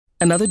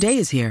Another day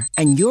is here,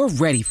 and you're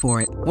ready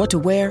for it. What to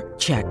wear?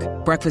 Check.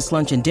 Breakfast,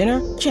 lunch, and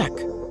dinner? Check.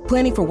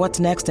 Planning for what's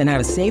next and how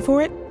to save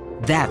for it?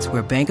 That's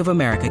where Bank of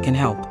America can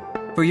help.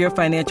 For your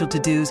financial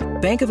to-dos,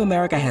 Bank of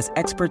America has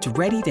experts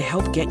ready to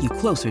help get you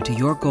closer to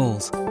your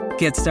goals.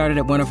 Get started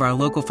at one of our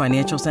local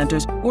financial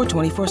centers or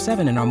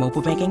 24/7 in our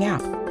mobile banking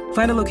app.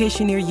 Find a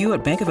location near you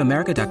at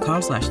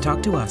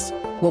bankofamerica.com/talktous.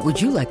 What would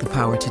you like the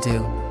power to do?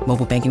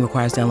 Mobile banking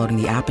requires downloading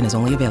the app and is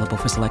only available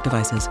for select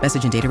devices.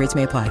 Message and data rates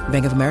may apply.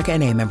 Bank of America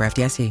N.A., member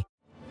FDIC.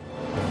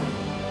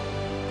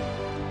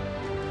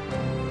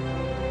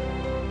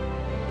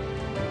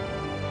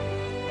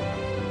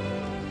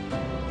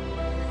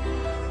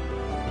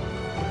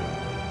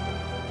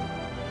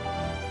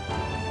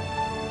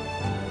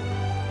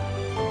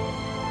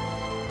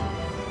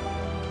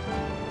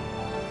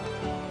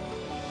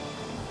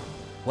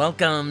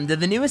 Welcome to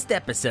the newest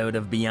episode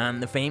of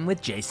Beyond the Fame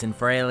with Jason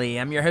Fraley.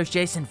 I'm your host,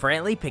 Jason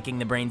Fraley, picking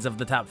the brains of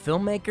the top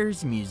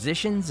filmmakers,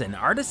 musicians, and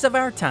artists of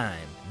our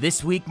time.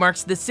 This week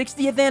marks the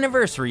 60th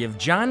anniversary of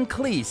John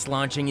Cleese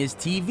launching his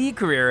TV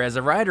career as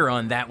a writer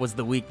on That Was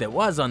the Week That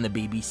Was on the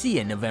BBC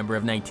in November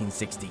of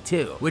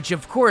 1962, which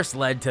of course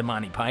led to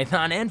Monty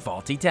Python and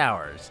Fawlty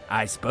Towers.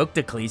 I spoke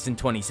to Cleese in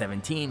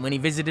 2017 when he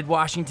visited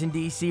Washington,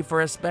 D.C.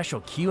 for a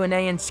special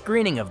Q&A and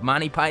screening of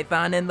Monty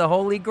Python and the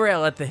Holy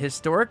Grail at the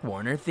historic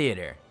Warner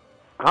Theater.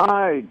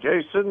 Hi,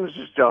 Jason. This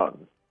is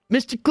John.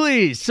 Mr.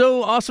 Cleese,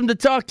 so awesome to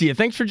talk to you.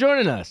 Thanks for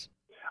joining us.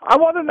 I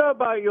want to know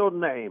about your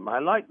name. I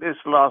like this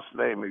last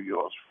name of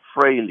yours,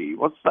 Fraley.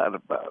 What's that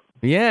about?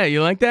 Yeah,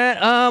 you like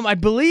that? I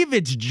believe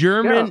it's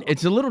German. Yeah.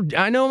 It's a little,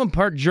 I know I'm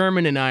part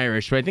German and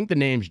Irish, but I think the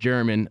name's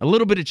German. A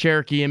little bit of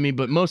Cherokee in me,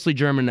 but mostly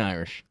German and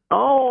Irish.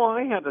 Oh,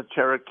 I had a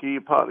Cherokee,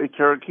 partly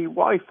Cherokee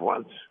wife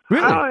once.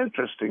 Really? How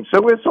interesting.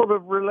 So we're sort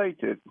of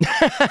related.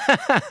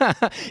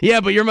 Yeah,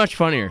 but you're much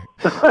funnier.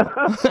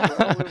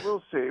 Well,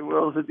 we'll see.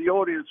 Well, the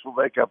audience will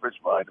make up its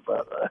mind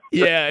about that.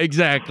 Yeah,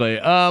 exactly.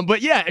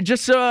 But yeah,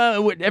 just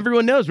so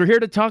everyone knows, we're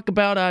here to talk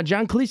about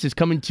John Cleese is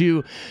coming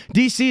to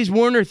DC's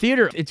Warner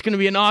Theater. It's going to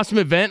be an awesome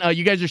event.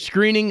 You guys are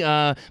screening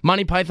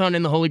Monty Python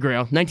and the Holy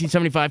Grail,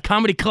 1975,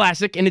 comedy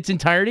classic in its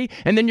entirety,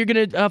 and then you're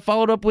going to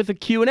follow it up with a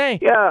Q&A.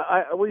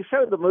 Yeah, we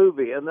showed the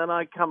movie, and then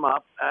I come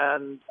up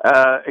and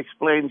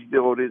explain to the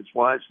audience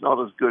why it's not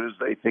as good as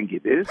they think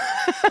it is.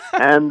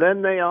 And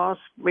then they ask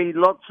me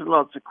lots and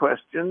lots of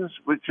questions,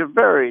 which are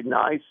very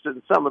nice,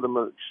 and some of them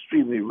are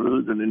extremely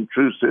rude and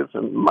intrusive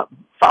and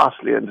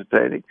vastly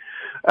entertaining.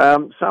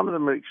 Some of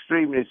them are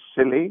extremely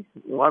silly.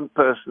 One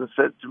person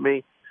said to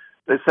me,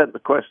 they sent the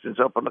questions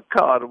up on a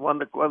card, and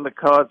one of the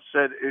cards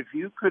said, if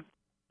you could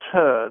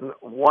turn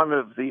one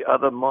of the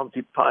other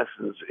Monty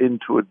Pythons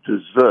into a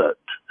dessert,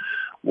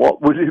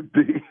 what would it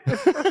be?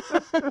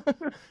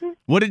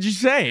 What did you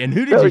say, and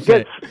who did you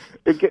say?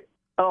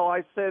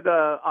 I said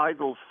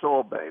idle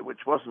sorbet,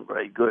 which wasn't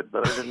very good,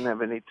 but I didn't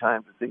have any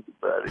time to think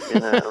about it. You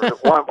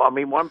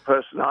know? One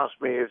person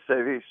asked me,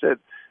 he said,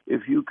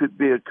 if you could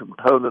be a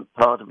component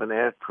part of an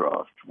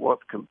aircraft,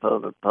 what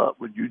component part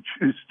would you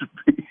choose to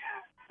be?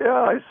 Yeah,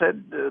 I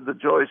said the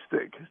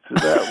joystick to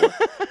that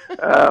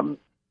one.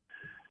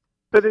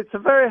 But it's a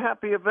very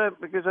happy event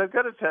because I've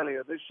got to tell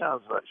you, this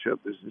sounds like show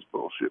business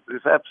bullshit, but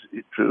it's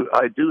absolutely true.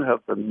 I do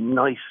have the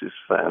nicest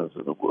fans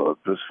in the world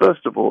because,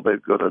 first of all,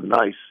 they've got a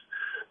nice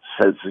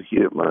sense of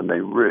humor and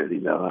they really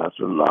know how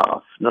to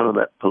laugh. None of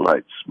that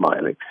polite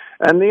smiling.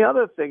 And the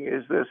other thing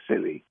is they're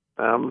silly.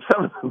 Some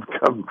of them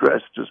come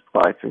dressed as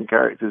Python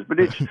characters, but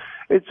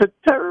it's a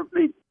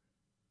terribly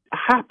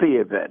happy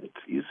event.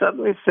 You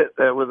suddenly sit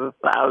there with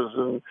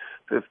 1,000,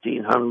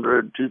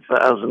 1,500,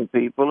 2,000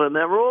 people, and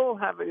they're all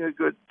having a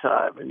good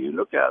time. And you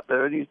look out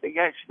there and you think,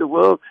 actually, the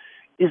world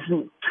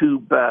isn't too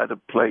bad a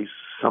place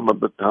some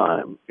of the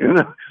time. You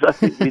know, because I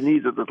think we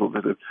need a little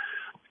bit of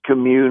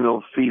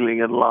communal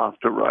feeling and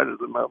laughter right at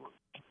the moment.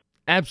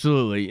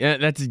 Absolutely. Yeah,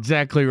 that's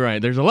exactly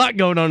right. There's a lot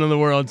going on in the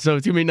world, so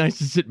it's going to be nice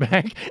to sit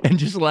back and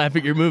just laugh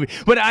at your movie.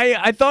 But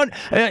I thought,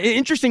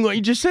 interesting what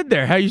you just said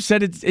there, how you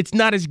said it's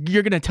not as,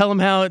 you're going to tell them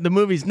how the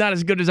movie's not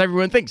as good as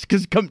everyone thinks.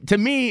 Because to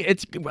me,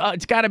 it's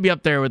got to be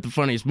up there with the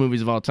funniest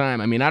movies of all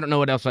time. I mean, I don't know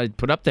what else I'd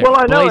put up there. Well,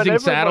 I know, Blazing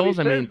Saddles.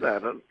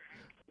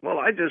 Well,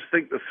 I just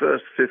think the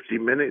first 50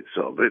 minutes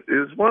of it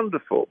is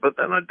wonderful, but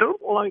then I don't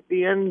like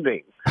the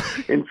ending.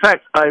 In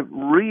fact, I've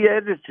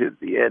re-edited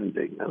the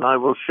ending, and I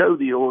will show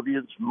the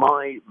audience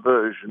my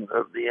version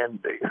of the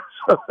ending.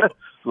 So that's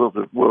sort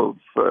of world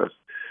first.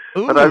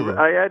 Ooh. But I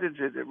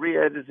re-edited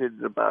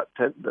it about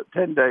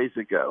 10 days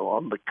ago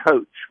on the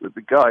coach with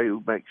the guy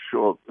who makes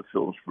sure the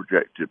film's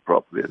projected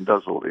properly and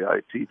does all the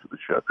IT for the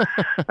show.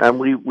 And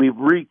we've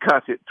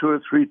recut it 2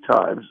 or 3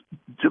 times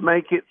to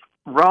make it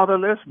rather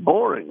less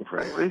boring,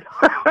 frankly.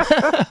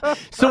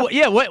 So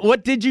yeah,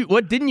 what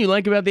didn't you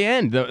like about the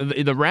end?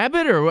 The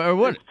rabbit or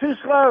what? It's too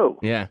slow.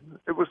 Yeah.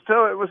 It was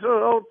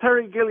old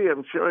Terry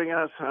Gilliam showing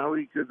us how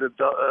he could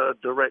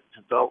direct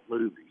adult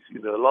movies.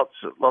 Lots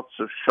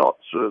of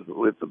shots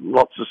with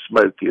lots of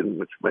smoke in,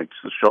 which makes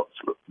the shots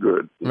look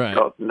good. Right.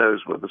 God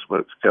knows where the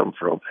smoke's come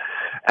from,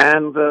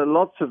 and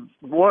lots of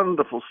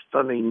wonderful,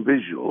 stunning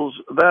visuals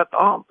that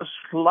aren't the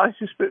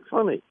slightest bit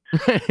funny.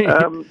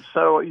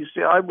 So you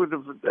see, I would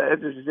have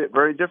edited it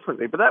very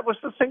differently. But that was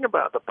the thing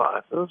about the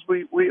Pythons.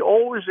 We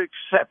always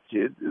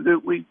accepted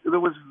that there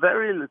was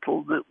very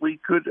little that we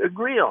could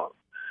agree on,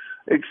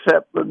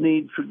 except the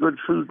need for good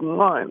food and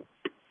wine.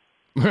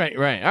 Right.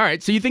 All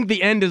right. So you think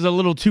the end is a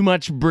little too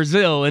much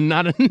Brazil and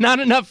not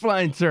enough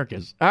flying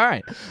circus. All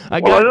right.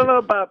 I don't know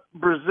about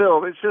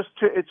Brazil. It's just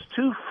it's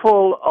too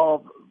full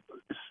of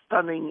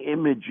stunning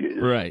images,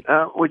 right?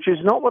 Which is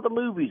not what the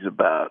movie's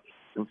about.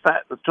 In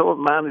fact, the tour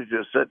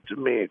manager said to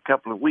me a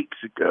couple of weeks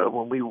ago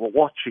when we were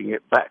watching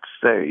it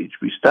backstage,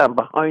 we stand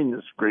behind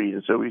the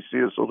screen so we see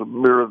a sort of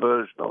mirror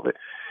version of it.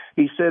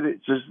 He said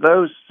it's as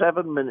though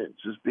 7 minutes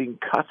has been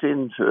cut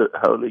into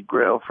Holy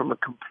Grail from a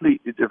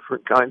completely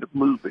different kind of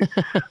movie.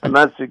 And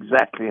that's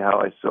exactly how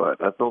I saw it.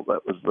 I thought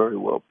that was very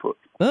well put.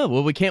 Oh,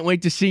 well, we can't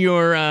wait to see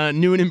your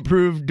new and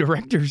improved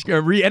director's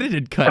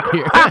re-edited cut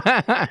here.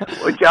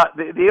 Which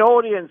the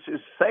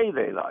audiences say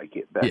they like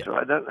it better. Yeah.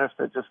 I don't know if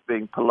they're just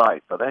being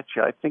polite, but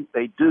actually I think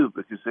they do,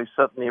 because they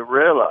suddenly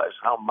realize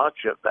how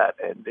much of that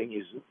ending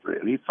isn't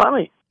really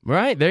funny.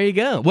 Right, there you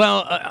go.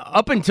 Well,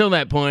 up until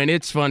that point,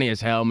 it's funny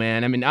as hell,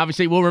 man. I mean,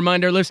 obviously, we'll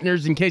remind our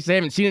listeners, in case they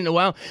haven't seen it in a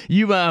while,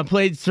 you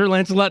played Sir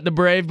Lancelot the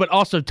Brave, but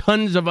also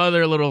tons of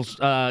other little,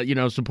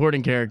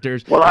 supporting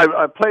characters. Well,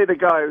 I played a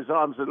guy whose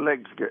arms and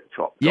legs get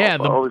chopped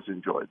off. I always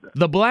enjoyed that.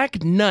 The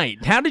Black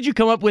Knight. How did you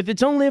come up with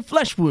It's Only a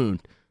Flesh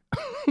Wound?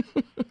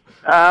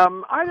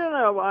 I don't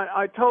know.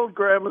 I told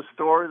Graham a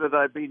story that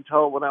I'd been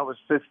told when I was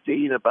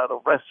 15 about a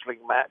wrestling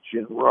match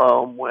in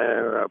Rome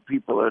where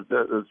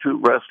the two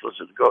wrestlers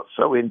had got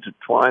so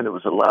intertwined it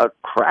was a loud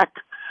crack.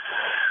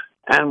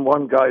 And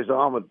one guy's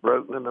arm had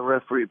broken, and the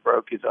referee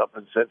broke it up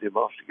and sent him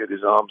off to get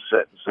his arm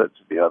set and said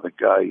to the other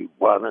guy he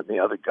won, and the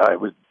other guy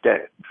was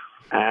dead.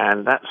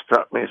 And that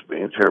struck me as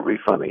being terribly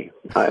funny.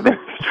 I think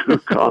to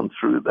have gone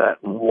through that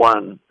and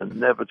won, and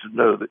never to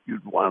know that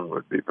you'd won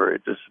would be very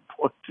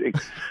disappointing.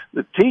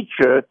 The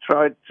teacher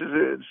tried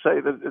to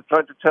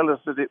tell us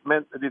that it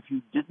meant that if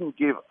you didn't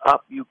give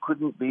up, you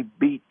couldn't be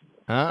beaten.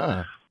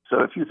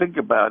 So if you think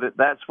about it,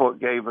 that's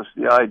what gave us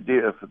the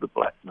idea for the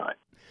Black Knight.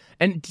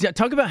 And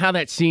talk about how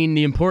that scene,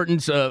 the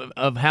importance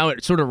of how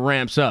it sort of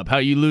ramps up, how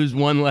you lose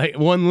one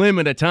limb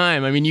at a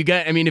time. I mean,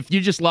 if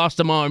you just lost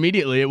them all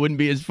immediately, it wouldn't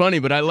be as funny.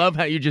 But I love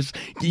how you just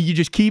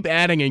keep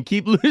adding and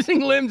keep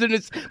losing limbs, and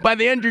it's by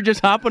the end you're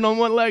just hopping on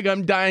one leg.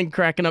 I'm dying,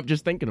 cracking up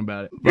just thinking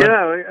about it. But,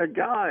 a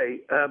guy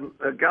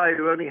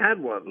who only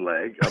had one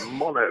leg, a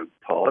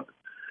monopod.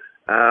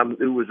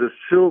 Who was a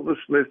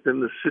silversmith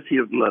in the city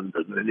of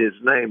London, and his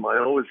name, I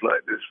always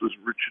liked this, was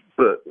Richard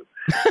Burton.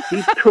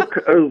 He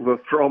took over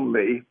from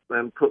me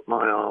and put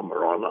my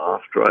armor on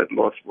after I'd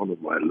lost one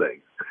of my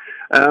legs.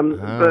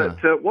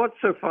 But what's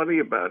so funny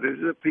about it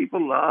is that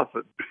people laugh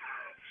at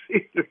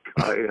seeing the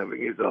guy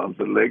having his arms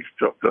and legs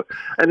chopped off.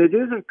 And it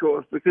is, of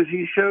course, because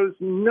he shows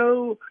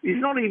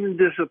he's not even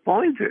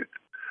disappointed.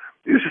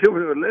 You see,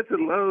 let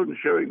alone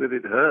showing that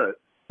it hurt.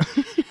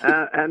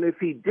 And if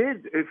he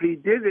did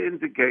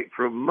indicate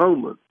for a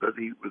moment that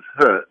he was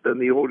hurt, then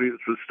the audience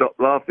would stop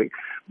laughing.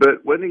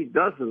 But when he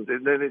doesn't,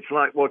 then it's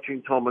like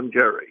watching Tom and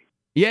Jerry.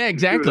 Yeah,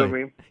 exactly. You know what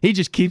I mean? He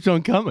just keeps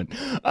on coming. He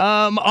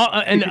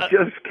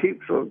just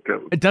keeps on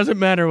coming. It doesn't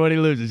matter what he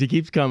loses. He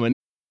keeps coming.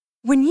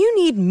 When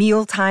you need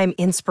mealtime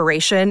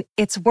inspiration,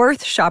 it's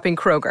worth shopping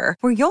Kroger,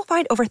 where you'll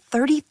find over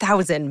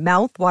 30,000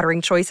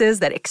 mouth-watering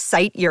choices that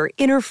excite your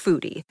inner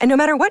foodie. And no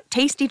matter what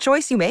tasty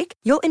choice you make,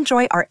 you'll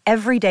enjoy our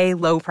everyday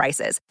low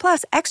prices,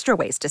 plus extra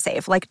ways to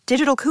save, like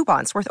digital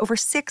coupons worth over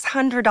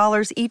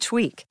 $600 each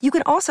week. You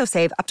can also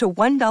save up to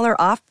 $1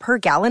 off per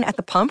gallon at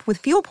the pump with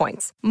fuel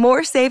points.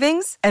 More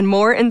savings and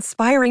more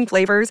inspiring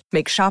flavors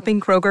make shopping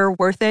Kroger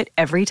worth it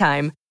every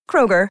time.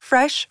 Kroger,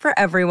 fresh for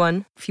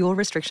everyone. Fuel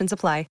restrictions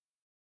apply.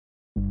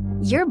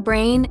 Your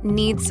brain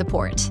needs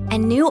support,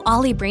 and new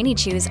Ollie Brainy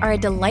Chews are a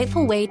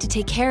delightful way to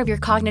take care of your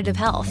cognitive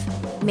health.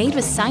 Made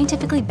with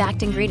scientifically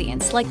backed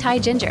ingredients like Thai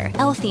ginger,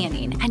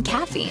 L-theanine, and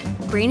caffeine,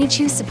 Brainy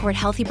Chews support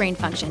healthy brain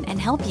function and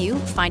help you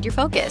find your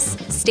focus,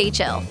 stay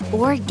chill,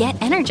 or get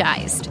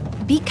energized.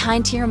 Be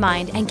kind to your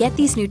mind and get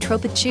these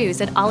nootropic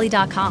chews at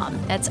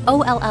ollie.com. That's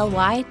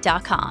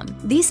OLLY.com.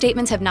 These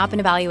statements have not been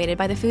evaluated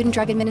by the Food and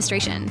Drug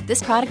Administration.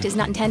 This product is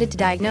not intended to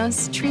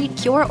diagnose, treat,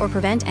 cure, or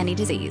prevent any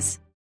disease.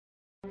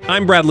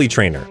 I'm Bradley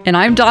Trainer. And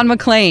I'm Don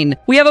McClain.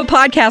 We have a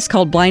podcast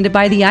called Blinded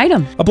by the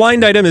Item. A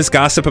blind item is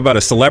gossip about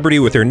a celebrity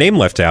with their name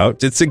left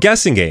out. It's a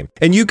guessing game,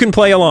 and you can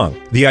play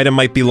along. The item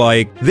might be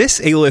like,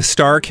 this A-list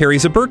star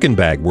carries a Birkin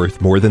bag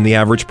worth more than the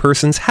average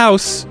person's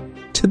house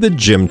to the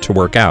gym to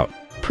work out.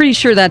 Pretty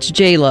sure that's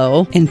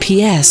J-Lo. And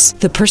P.S.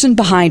 the person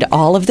behind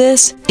all of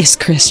this is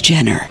Kris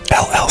Jenner,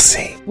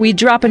 LLC. We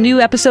drop a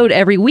new episode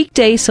every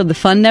weekday so the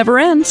fun never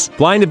ends.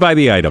 Blinded by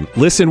the Item.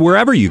 Listen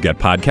wherever you get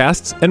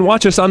podcasts and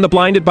watch us on the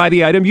Blinded by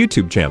the Item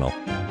YouTube channel.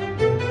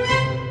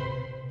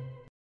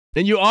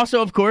 And you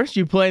also, of course,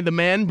 you play the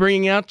man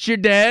bringing out your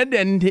dead.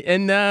 And do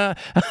you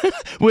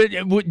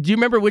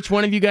remember which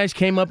one of you guys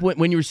came up with,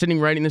 when you were sitting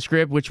writing the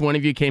script, which one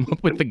of you came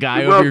up with the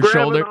guy over your Graham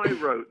shoulder? And I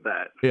wrote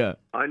that. Yeah.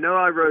 I know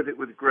I wrote it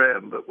with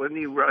Graham, but when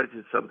you write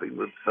something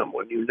with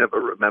someone, you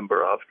never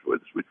remember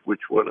afterwards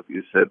which one of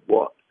you said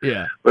what.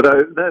 Yeah. But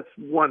that's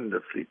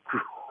wonderfully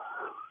cruel.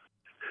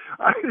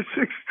 It's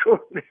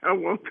extraordinary. I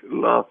want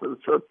to laugh at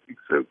something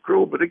so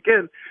cruel, but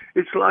again,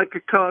 it's like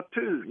a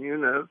cartoon, you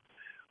know.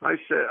 I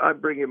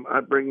bring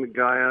the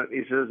guy out,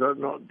 and he says,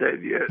 "I'm not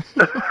dead yet."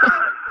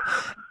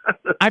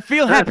 I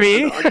feel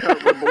happy. I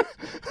can't remember.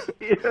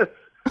 Yes,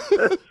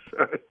 that's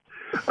right.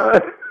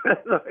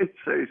 And I'd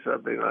say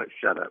something like,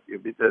 "Shut up,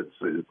 you'll be dead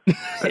soon."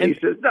 And he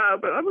says, "No,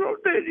 but I'm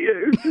not dead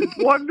yet." It's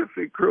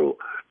wonderfully cruel,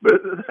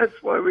 but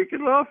that's why we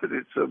can laugh at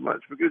it so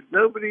much, because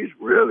nobody's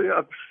really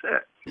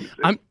upset.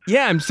 I'm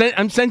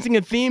sensing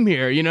a theme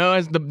here. You know,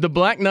 as the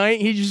Black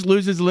Knight, he just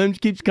loses limbs,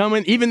 keeps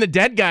coming. Even the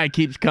dead guy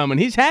keeps coming.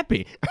 He's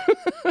happy.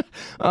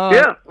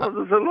 Yeah, well,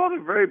 there's a lot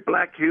of very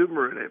black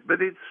humor in it,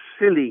 but it's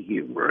silly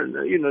humor, and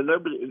you know,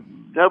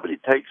 nobody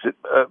takes it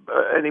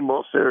any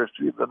more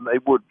seriously than they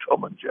would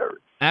Tom and Jerry.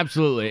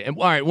 Absolutely. And,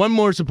 all right, one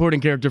more supporting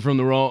character from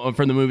the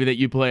movie that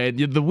you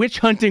played, the witch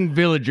hunting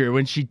villager,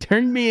 when she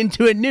turned me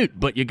into a newt,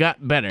 but you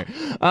got better.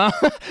 Talk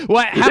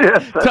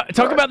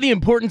about the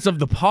importance of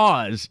the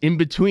pause in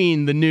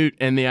between the newt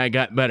and the I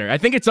got better. I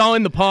think it's all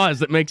in the pause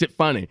that makes it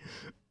funny.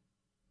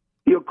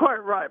 You're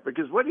quite right,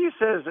 because when he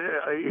says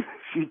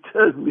she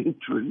turned me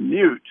into a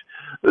newt,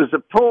 there's a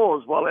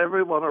pause while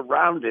everyone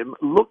around him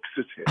looks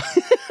at him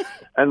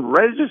and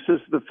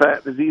registers the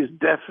fact that he is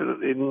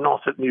definitely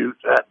not a newt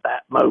at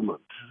that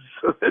moment.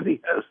 So then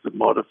he has to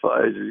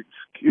modify his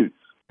excuse.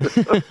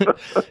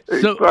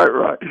 He's quite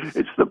right.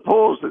 It's the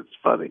pause that's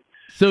funny.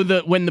 So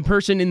when the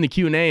person in the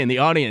Q&A in the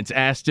audience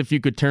asked if you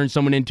could turn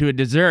someone into a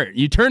dessert,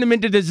 you turned them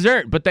into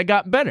dessert, but they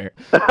got better.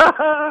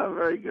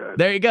 Very good.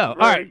 There you go. Very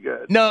all right.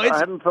 good. No, I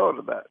hadn't thought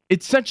of that.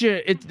 It's such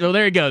a.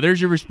 There you go. There's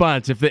your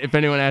response. If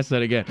anyone asks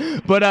that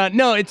again, but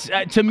no, it's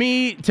to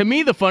me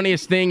the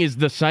funniest thing is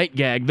the sight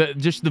gag,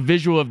 just the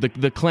visual of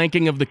the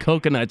clanking of the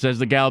coconuts as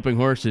the galloping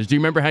horses. Do you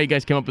remember how you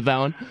guys came up with that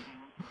one?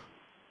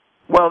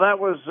 Well, that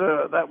was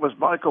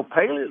Michael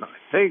Palin, I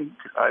think.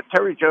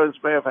 Terry Jones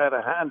may have had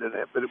a hand in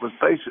it, but it was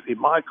basically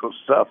Michael's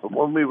stuff. And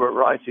when we were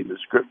writing the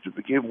script to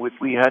begin with,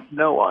 we had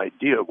no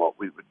idea what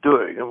we were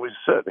doing, and we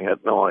certainly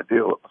had no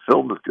idea what the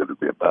film was going to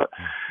be about.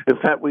 In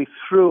fact, we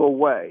threw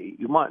away,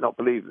 you might not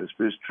believe this,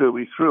 but it's true,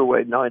 we threw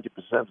away 90%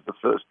 of the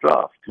first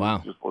draft. Wow.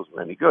 It just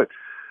wasn't any good.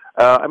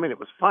 I mean, it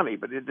was funny,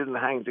 but it didn't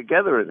hang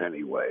together in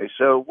any way.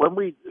 So when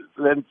we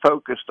then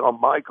focused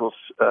on Michael's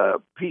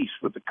piece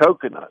with the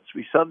coconuts,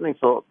 we suddenly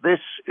thought, this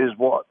is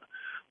what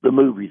the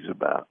movie's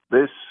about.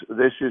 This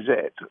is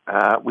it.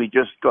 We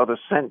just got a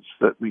sense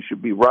that we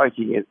should be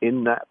writing it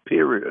in that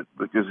period,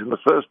 because in the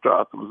first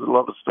draft there was a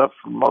lot of stuff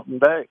from modern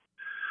day.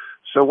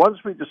 So once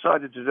we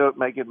decided to do it,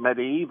 make it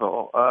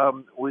medieval,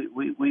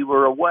 we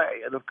were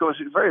away. And of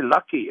course, it's very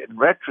lucky in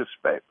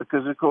retrospect,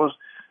 because of course,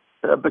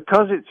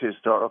 because it's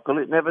historical,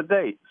 it never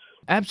dates.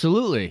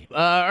 Absolutely.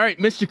 All right,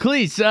 Mr.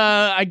 Cleese,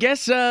 I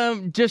guess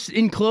just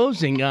in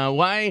closing,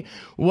 why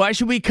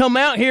should we come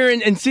out here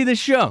and see this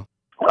show?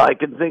 I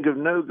can think of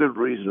no good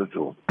reason at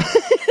all.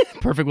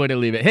 Perfect way to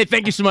leave it. Hey,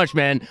 thank you so much,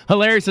 man.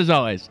 Hilarious as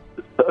always.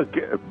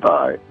 Okay,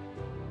 bye.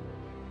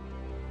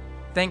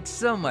 Thanks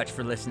so much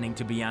for listening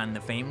to Beyond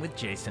the Fame with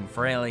Jason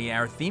Fraley.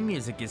 Our theme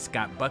music is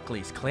Scott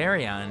Buckley's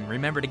Clarion.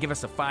 Remember to give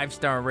us a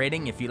 5-star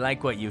rating if you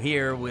like what you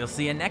hear. We'll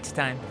see you next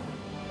time.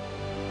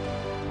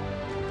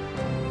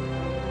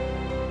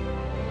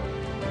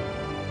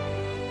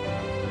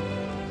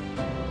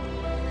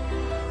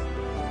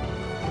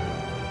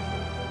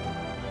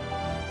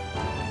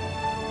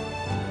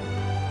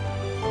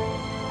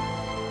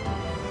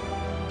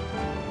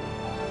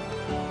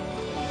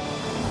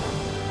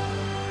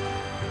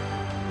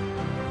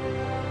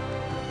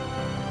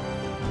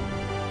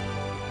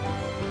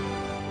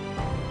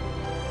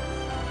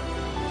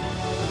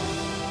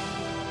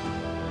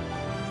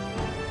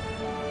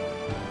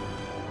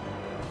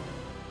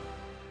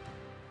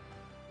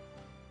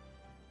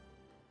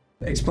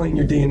 Explain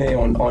your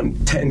DNA on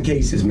 10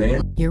 cases,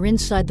 man. You're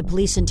inside the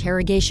police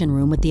interrogation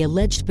room with the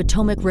alleged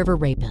Potomac River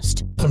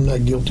rapist. I'm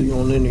not guilty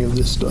on any of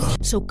this stuff.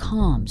 So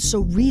calm,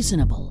 so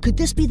reasonable. Could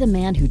this be the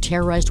man who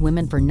terrorized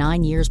women for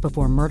 9 years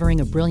before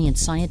murdering a brilliant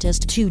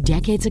scientist 2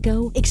 decades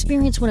ago?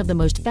 Experience one of the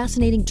most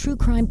fascinating true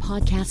crime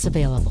podcasts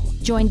available.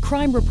 Join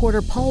crime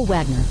reporter Paul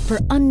Wagner for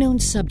Unknown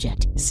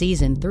Subject,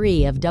 Season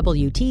 3 of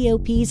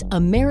WTOP's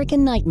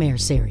American Nightmare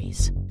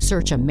series.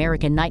 Search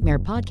American Nightmare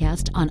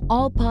Podcast on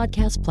all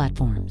podcast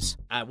platforms.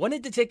 I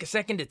wanted to take a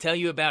second to tell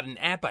you about an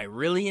app I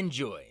really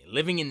enjoy.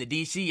 Living in the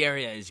DC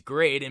area is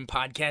great, and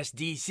Podcast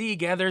DC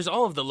gathers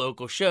all of the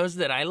local shows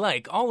that I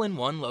like all in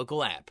one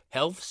local app.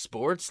 Health,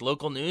 sports,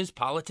 local news,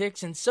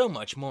 politics, and so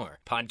much more.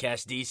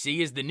 Podcast DC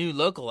is the new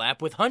local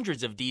app with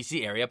hundreds of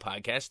DC area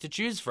podcasts to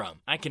choose from.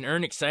 I can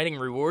earn exciting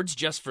rewards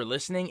just for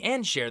listening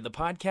and share the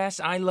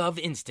podcasts I love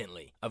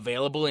instantly.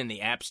 Available in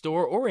the App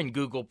Store or in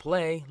Google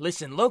Play,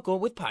 listen local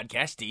with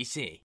Podcast DC.